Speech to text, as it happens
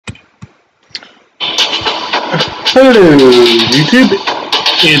Hello, YouTube.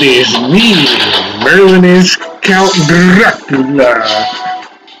 It is me, Merlin is Count Dracula.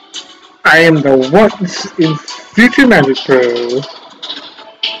 I am the once in Future Magic Pro.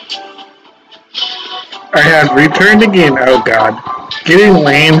 I have returned again. Oh god. Getting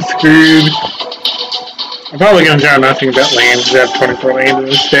land screwed. I'm probably going to draw nothing but lands. I have 24 land in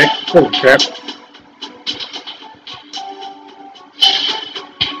this deck. Holy crap.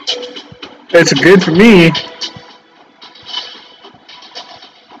 That's good for me.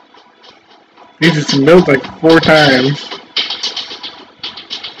 Needed some milk like 4 times.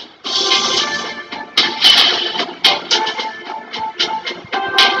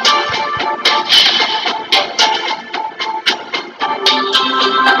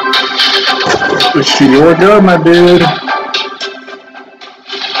 It's your go, my dude.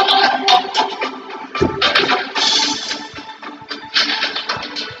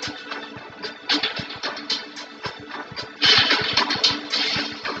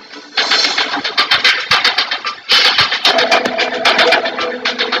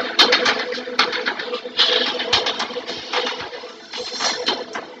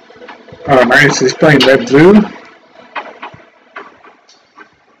 Oh, nice. He's playing red blue.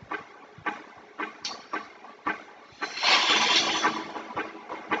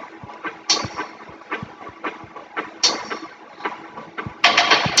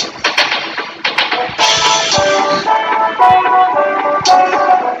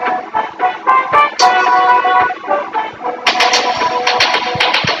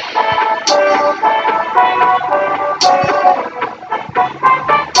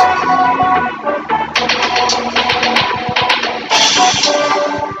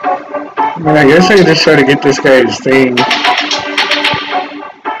 I guess I could just try to get this guy's thing.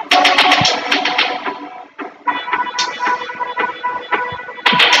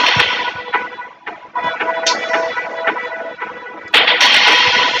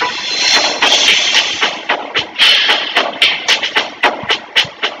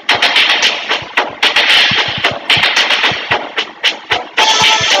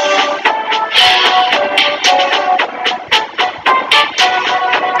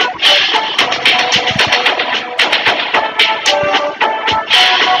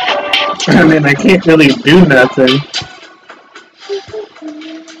 I mean, I can't really do nothing.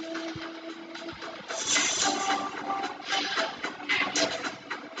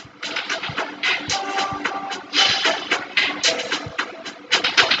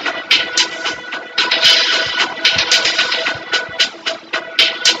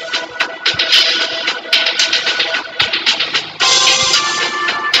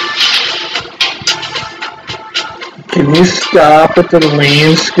 Can you stop with the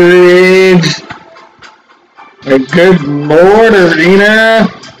land screwage? A good lord, Arena!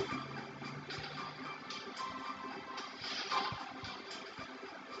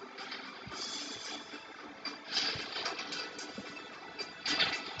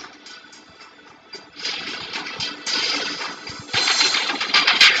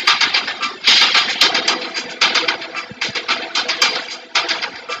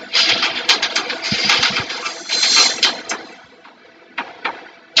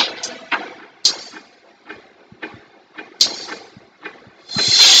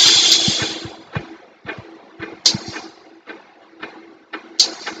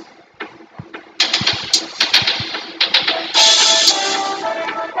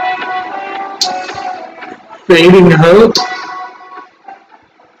 Fading Hope?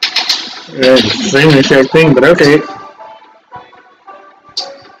 Same exact thing, but okay.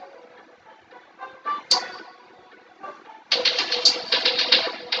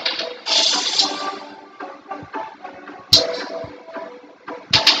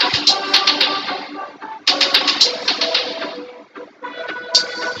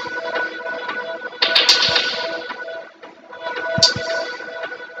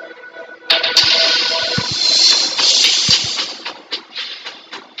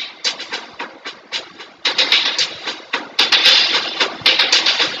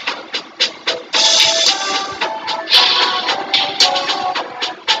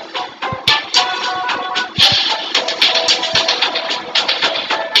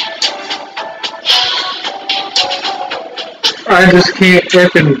 I just can't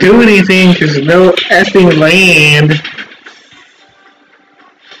effing do anything because no effing land.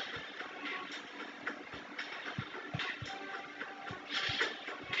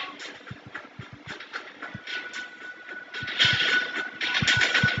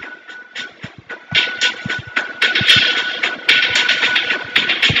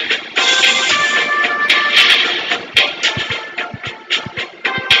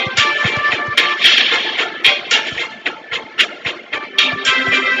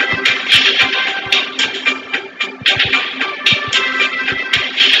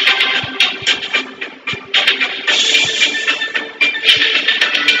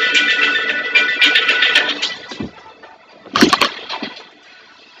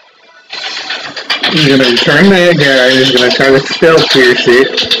 He's gonna return that guy, and he's gonna try to stealth pierce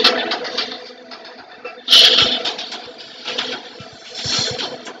it.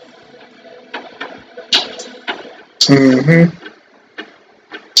 Mm-hmm.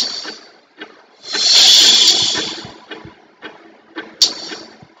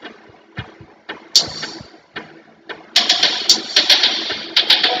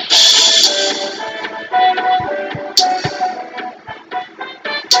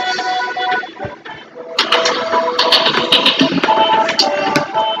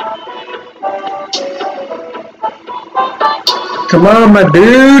 Come on, my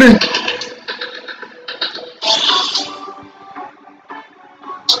dude!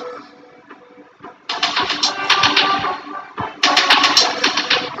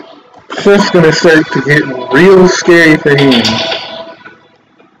 It's just gonna start to get real scary for him.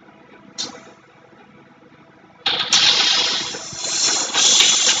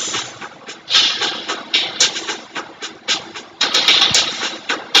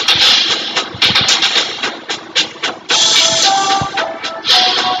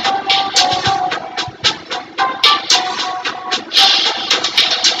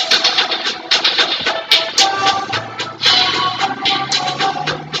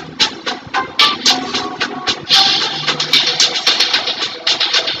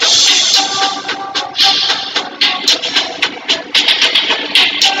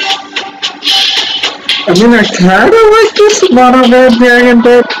 I mean, I kinda like this mono red dragon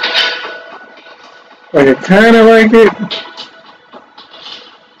deck. Like, I kinda like it.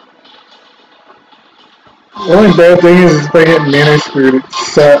 The only bad thing is if I get mana screwed, it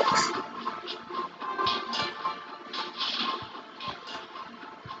sucks.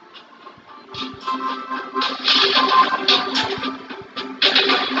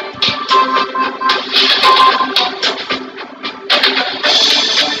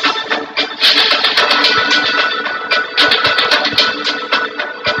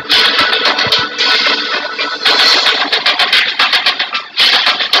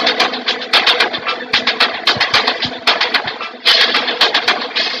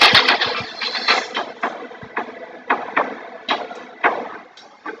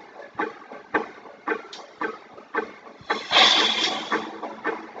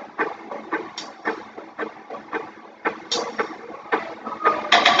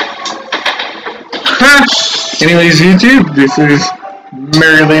 Anyways, YouTube, this is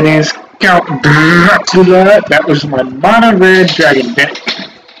Maryland's Count Dracula. That was my mono red dragon deck.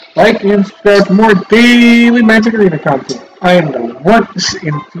 Like and subscribe for more daily Magic Arena content. I am the once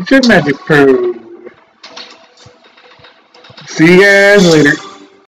in future Magic Pro. See you guys later.